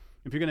play.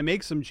 If you're going to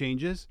make some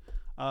changes,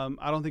 I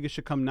don't think it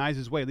should come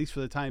Nyes' way, at least for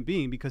the time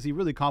being, because he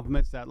really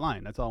complements that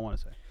line. That's all I want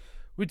to say.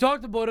 We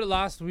talked about it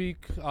last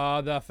week,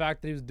 the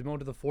fact that he was demoted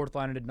to the fourth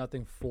line and did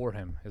nothing for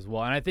him as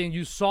well. And I think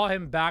you saw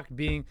him back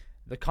being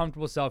the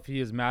comfortable self he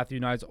is, Matthew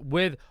Knies,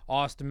 with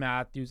Austin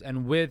Matthews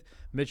and with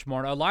Mitch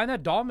Marner. A line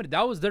that dominated.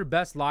 That was their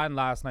best line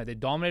last night. They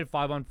dominated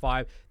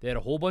 5-on-5. They had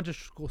a whole bunch of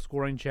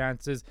scoring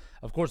chances.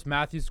 Of course,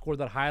 Matthews scored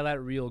that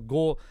highlight reel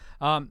goal.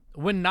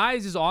 When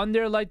Knies is on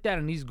there like that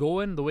and he's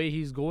going the way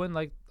he's going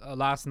like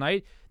last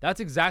night, that's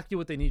exactly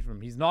what they need from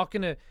him. He's not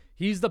going to...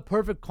 He's the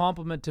perfect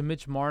complement to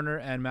Mitch Marner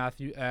and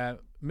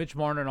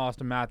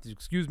Austin Matthews.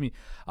 Excuse me.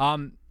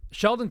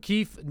 Sheldon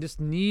Keefe just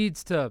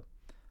needs to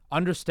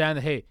understand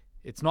that, hey,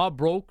 it's not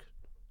broke.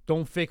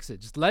 Don't fix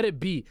it. Just let it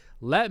be.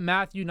 Let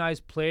Matthew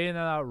Knies play in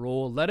that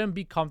role. Let him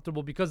be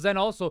comfortable, because then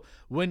also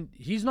when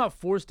he's not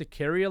forced to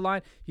carry a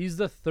line, he's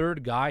the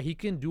third guy. He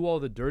can do all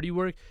the dirty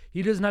work.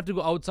 He doesn't have to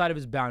go outside of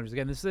his boundaries.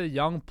 Again, this is a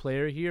young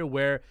player here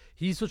where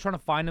he's still trying to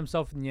find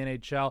himself in the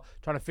NHL,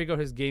 trying to figure out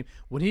his game.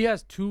 When he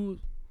has two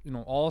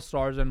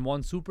all-stars and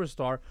one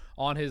superstar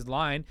on his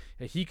line,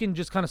 he can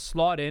just kind of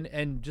slot in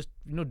and just,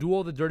 do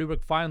all the dirty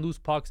work, find loose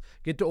pucks,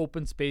 get to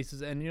open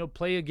spaces, and,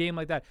 play a game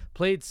like that.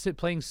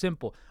 Playing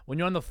simple. When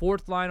you're on the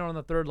fourth line or on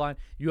the third line,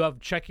 you have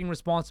checking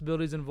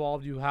responsibilities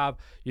involved. You have,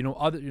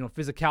 other,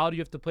 physicality you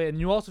have to play. And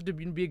you also have to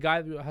be a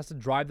guy that has to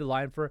drive the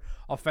line for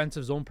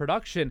offensive zone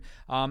production.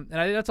 And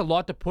I think that's a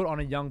lot to put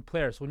on a young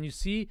player. So when you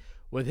see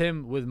with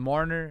him, with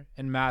Marner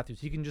and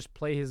Matthews, he can just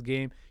play his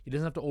game. He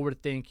doesn't have to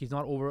overthink. He's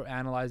not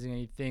over-analyzing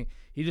anything.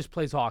 He just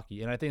plays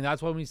hockey. And I think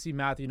that's why we see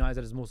Matthew Knies at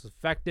his most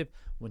effective,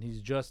 when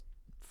he's just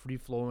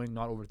free-flowing,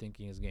 not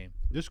overthinking his game.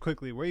 Just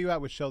quickly, where are you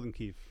at with Sheldon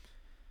Keefe?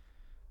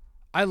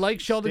 I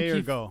like Sheldon Stay or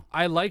Keefe. go?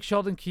 I like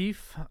Sheldon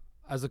Keefe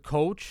as a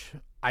coach.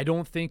 I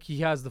don't think he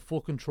has the full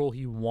control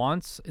he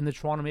wants in the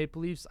Toronto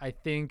Maple Leafs. I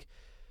think,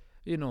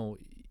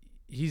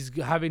 he's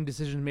having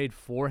decisions made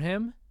for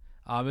him.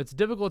 It's a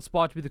difficult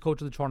spot to be the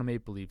coach of the Toronto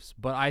Maple Leafs,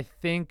 but I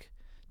think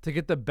to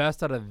get the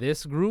best out of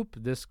this group,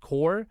 this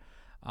core,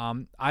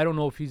 I don't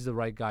know if he's the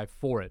right guy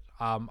for it.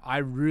 I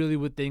really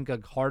would think a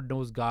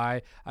hard-nosed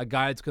guy, a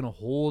guy that's going to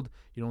hold,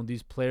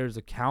 these players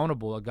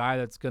accountable, a guy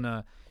that's going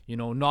to,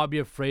 not be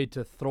afraid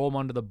to throw them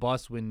under the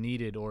bus when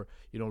needed, or,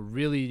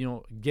 really,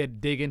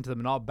 dig into them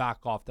and not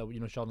back off, that,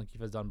 Sheldon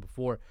Keefe has done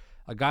before.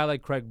 A guy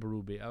like Craig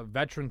Berube, a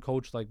veteran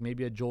coach like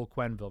maybe a Joel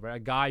Quenneville, right? A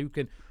guy who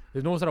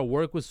knows how to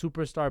work with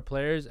superstar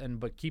players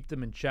but keep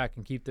them in check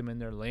and keep them in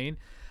their lane.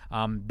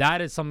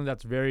 That is something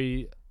that's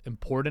very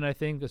important, I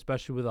think,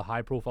 especially with a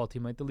high-profile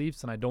team like the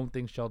Leafs, and I don't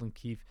think Sheldon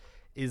Keefe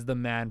is the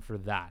man for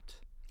that.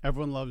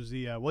 Everyone loves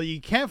the,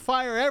 you can't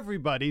fire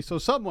everybody, so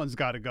someone's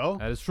got to go.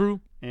 That is true.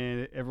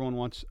 And everyone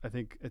wants, I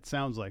think it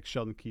sounds like,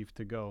 Sheldon Keefe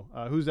to go.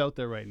 Who's out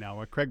there right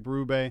now? Craig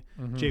Berube,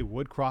 Jay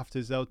Woodcroft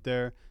is out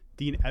there.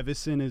 Dean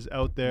Evison is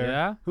out there.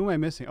 Yeah. Who am I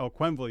missing? Oh,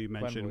 Quenneville you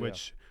mentioned,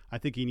 which I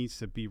think he needs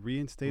to be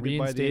reinstated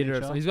by the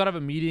NHL. He's got to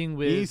have a meeting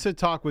with... He needs to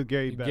talk with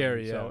Gary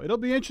Bettman. Yeah. So it'll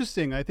be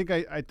interesting. I think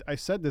I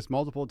said this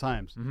multiple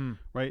times,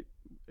 right?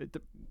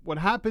 What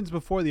happens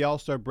before the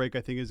All-Star break,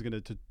 I think, is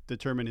going to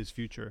determine his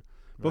future.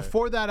 Right.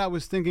 Before that, I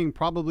was thinking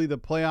probably the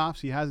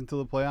playoffs. He has until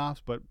the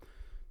playoffs. But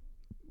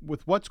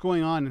with what's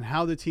going on and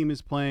how the team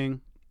is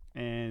playing,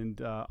 and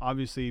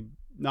obviously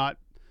not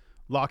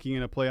locking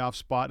in a playoff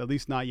spot, at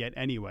least not yet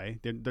anyway.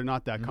 They're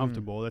not that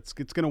comfortable. It's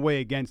going to weigh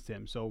against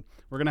him. So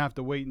we're going to have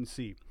to wait and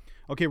see.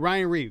 Okay,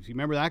 Ryan Reaves. You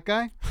remember that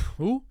guy?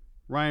 Who?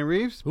 Ryan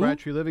Reaves. Who? Brad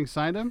Tree Living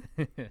signed him.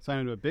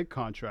 Signed him to a big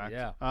contract.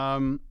 Yeah.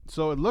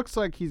 So it looks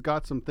like he's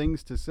got some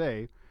things to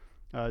say.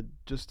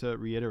 Just to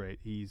reiterate,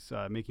 he's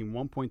making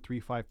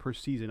 $1.35 per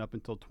season up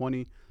until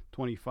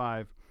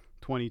 2025,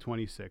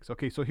 2026.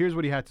 Okay, so here's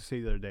what he had to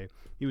say the other day.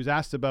 He was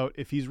asked about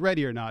if he's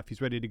ready or not, if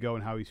he's ready to go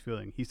and how he's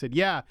feeling. He said,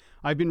 yeah,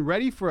 I've been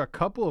ready for a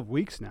couple of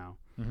weeks now.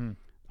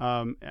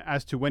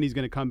 As to when he's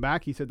going to come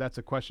back, he said that's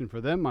a question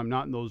for them. I'm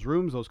not in those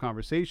rooms, those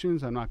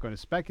conversations. I'm not going to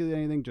speculate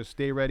anything. Just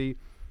stay ready.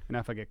 And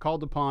if I get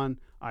called upon,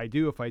 I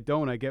do. If I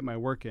don't, I get my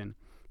work in.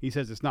 He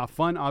says it's not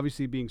fun,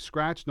 obviously, being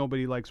scratched.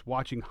 Nobody likes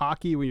watching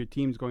hockey when your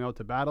team's going out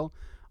to battle.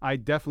 I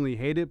definitely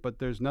hate it, but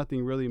there's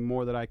nothing really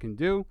more that I can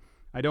do.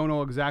 I don't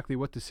know exactly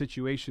what the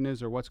situation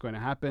is or what's going to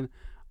happen.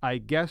 I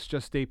guess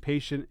just stay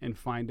patient and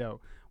find out.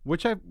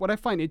 What I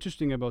find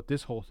interesting about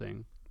this whole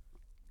thing,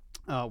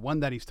 one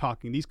that he's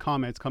talking, these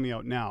comments coming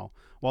out now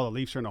while the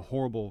Leafs are in a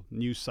horrible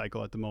news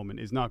cycle at the moment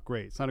is not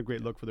great. It's not a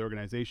great look for the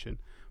organization.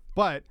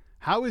 But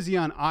how is he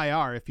on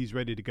IR if he's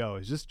ready to go?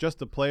 Is this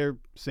just a player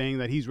saying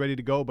that he's ready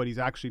to go, but he's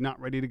actually not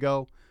ready to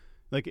go?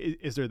 Like,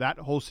 is there that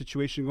whole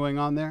situation going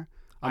on there?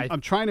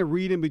 I'm trying to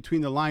read in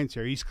between the lines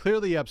here. He's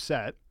clearly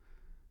upset.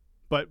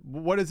 But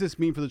what does this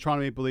mean for the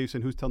Toronto Maple Leafs,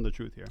 and who's telling the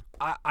truth here?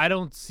 I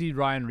don't see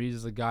Ryan Reaves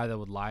as a guy that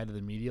would lie to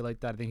the media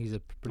like that. I think he's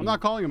I'm not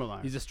calling him a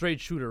liar. He's a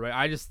straight shooter, right?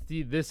 I just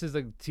see this is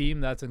a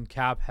team that's in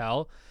cap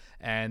hell,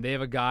 and they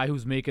have a guy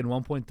who's making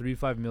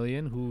 $1.35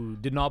 million who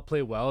did not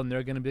play well, and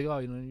they're going to be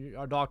like,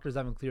 our doctors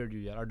haven't cleared you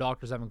yet. Our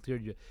doctors haven't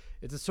cleared you.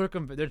 It's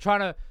they're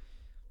trying to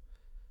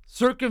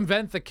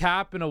circumvent the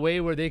cap in a way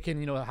where they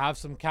can, have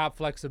some cap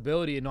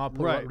flexibility and not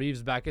put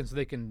Reaves back in so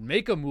they can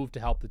make a move to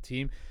help the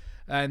team.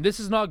 And this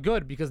is not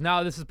good because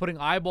now this is putting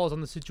eyeballs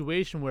on the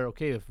situation where,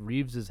 okay, if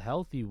Reaves is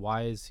healthy,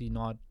 why is he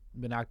not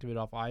been activated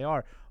off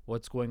IR?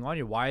 What's going on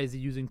here? Why is he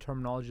using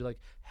terminology like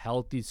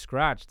healthy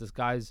scratch? This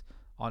guy's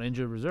on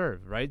injured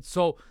reserve, right?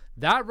 So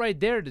that right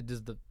there,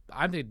 does the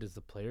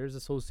Players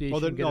Association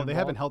get involved? They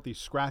haven't healthy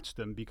scratched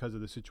him because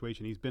of the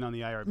situation. He's been on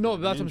the IR. No,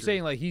 that's what I'm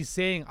saying. Like, he's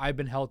saying, I've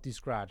been healthy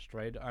scratched,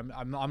 right?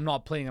 I'm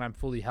not playing and I'm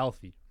fully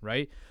healthy,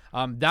 right?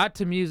 That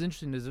to me is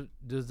interesting.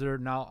 Does there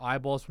now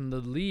eyeballs from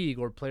the league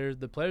or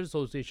the Players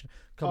Association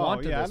come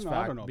onto this fact?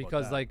 I don't know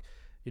because about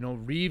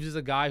that. Reaves is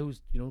a guy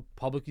who's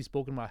publicly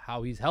spoken about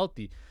how he's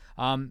healthy.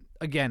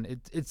 Again,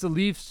 it's the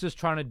Leafs just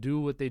trying to do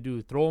what they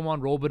do. Throw him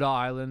on Robertson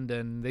Island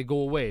and they go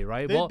away,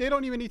 right? They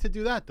don't even need to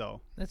do that,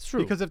 though. That's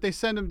true. Because if they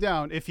send him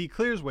down, if he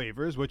clears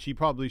waivers, which he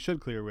probably should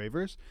clear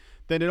waivers,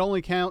 then it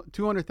only count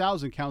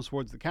 200,000 counts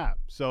towards the cap.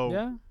 So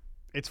yeah,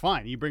 it's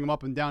fine. You bring him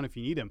up and down if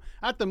you need him.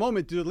 At the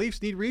moment, do the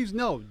Leafs need Reaves?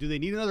 No. Do they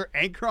need another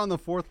anchor on the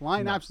fourth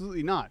line? No.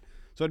 Absolutely not.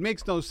 So it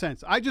makes no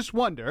sense. I just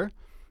wonder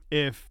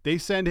if they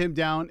send him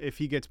down, if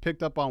he gets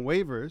picked up on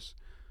waivers,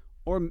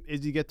 or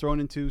is he get thrown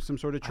into some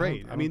sort of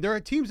trade? I mean, there are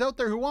teams out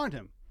there who want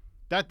him.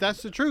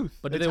 That's the truth.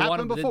 But it's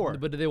happened before.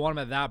 But do they want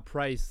him at that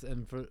price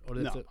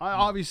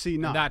obviously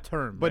not. In that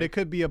term. But it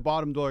could be a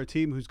bottom dollar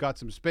team who's got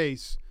some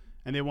space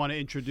and they want to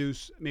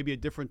introduce maybe a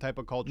different type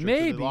of culture to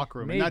the locker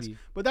room. Maybe.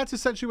 But that's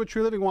essentially what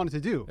True Living wanted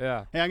to do.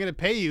 Yeah. Hey, I'm going to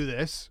pay you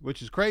this,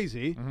 which is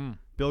crazy. Mm-hmm.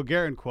 Bill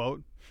Guerin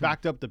quote,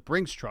 backed up the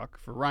Brinks truck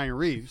for Ryan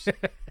Reaves.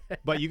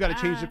 But you got to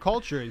change the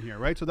culture in here,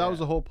 right? So that was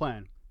the whole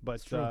plan.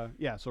 But, so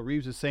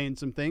Reaves is saying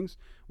some things.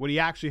 Would he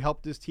actually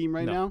help this team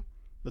now?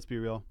 Let's be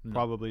real. No,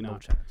 probably not. No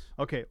chance.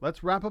 Okay,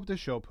 let's wrap up the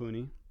show,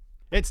 Pooney.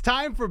 It's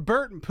time for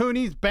Bert and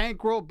Pooney's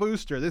Bankroll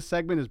Booster. This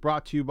segment is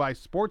brought to you by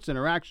Sports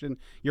Interaction,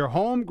 your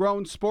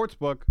homegrown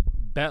sportsbook.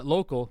 Bet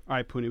local. All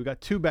right, Pooney, we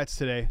got 2 bets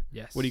today.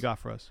 Yes. What do you got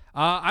for us?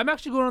 I'm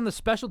actually going on the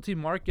specialty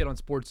market on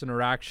Sports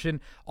Interaction.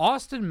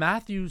 Austin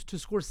Matthews to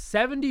score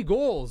 70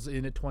 goals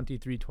in a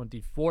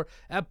 23-24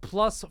 at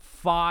plus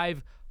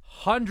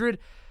 500.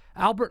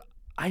 Albert,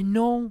 I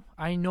know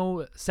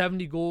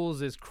 70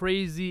 goals is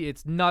crazy.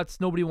 It's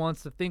nuts. Nobody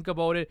wants to think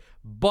about it.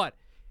 But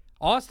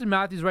Austin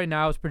Matthews right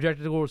now is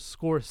projected to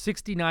score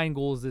 69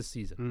 goals this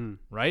season,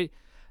 right?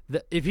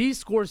 If he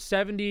scores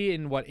 70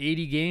 in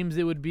 80 games,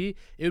 it would be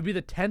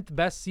the 10th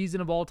best season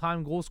of all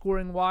time goal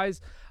scoring wise.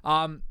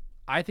 I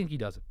think he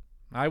does it.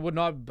 I would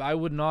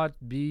not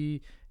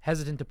be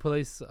hesitant to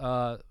place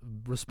a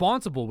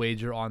responsible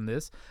wager on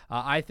this.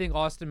 I think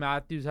Austin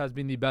Matthews has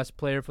been the best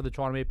player for the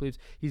Toronto Maple Leafs.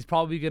 He's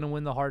probably going to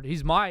win the Hart.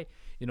 He's my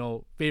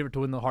favorite to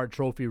win the Hart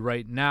Trophy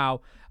right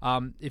now.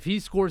 If he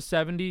scores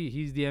 70,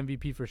 he's the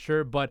MVP for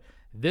sure. But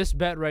this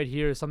bet right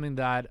here is something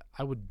that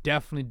I would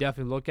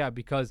definitely look at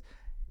because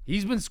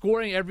he's been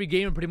scoring every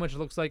game, and pretty much it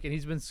looks like, and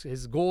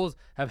his goals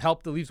have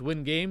helped the Leafs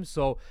win games.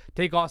 So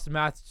take Austin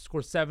Matthews to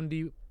score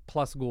 70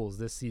 plus goals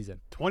this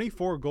season.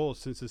 24 goals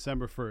since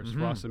December 1st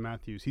for Austin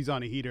Matthews. He's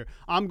on a heater.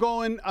 I'm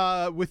going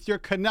with your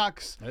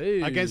Canucks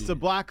against the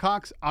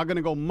Blackhawks. I'm going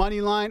to go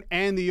money line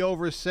and the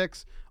over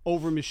 6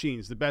 over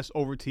Machines, the best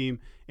over team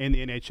in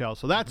the NHL.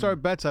 So that's our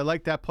bets. I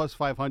like that plus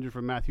 500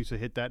 for Matthews to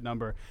hit that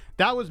number.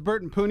 That was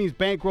Bert and Pooney's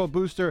Bankroll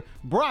Booster,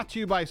 brought to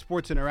you by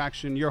Sports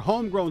Interaction, your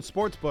homegrown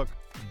sportsbook.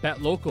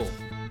 Bet local.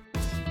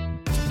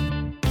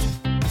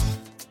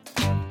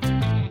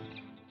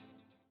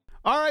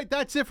 All right,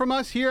 that's it from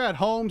us here at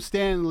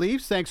Homestand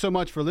Leafs. Thanks so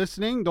much for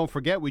listening. Don't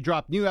forget, we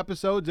drop new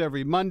episodes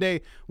every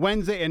Monday,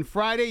 Wednesday, and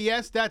Friday.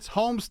 Yes, that's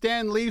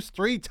Homestand Leafs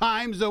 3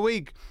 times a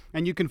week.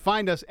 And you can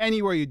find us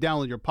anywhere you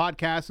download your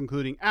podcasts,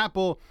 including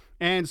Apple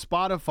and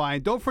Spotify.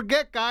 And don't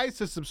forget, guys,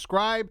 to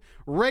subscribe,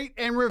 rate,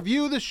 and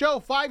review the show.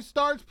 5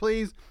 stars,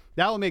 please.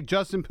 That will make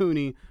Justin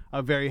Pooney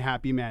a very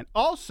happy man.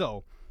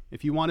 Also,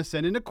 if you want to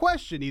send in a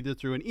question, either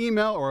through an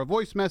email or a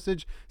voice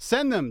message,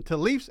 send them to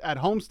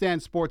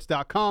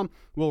Leafs@homestandsports.com.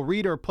 We'll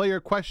read or play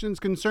your questions,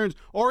 concerns,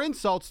 or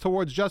insults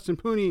towards Justin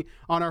Pooney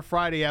on our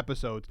Friday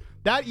episodes.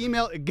 That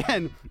email,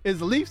 again,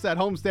 is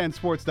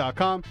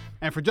Leafs@homestandsports.com.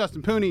 And for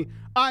Justin Pooney,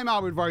 I'm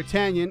Albert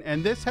Vartanian,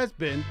 and this has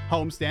been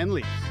Homestand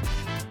Leafs.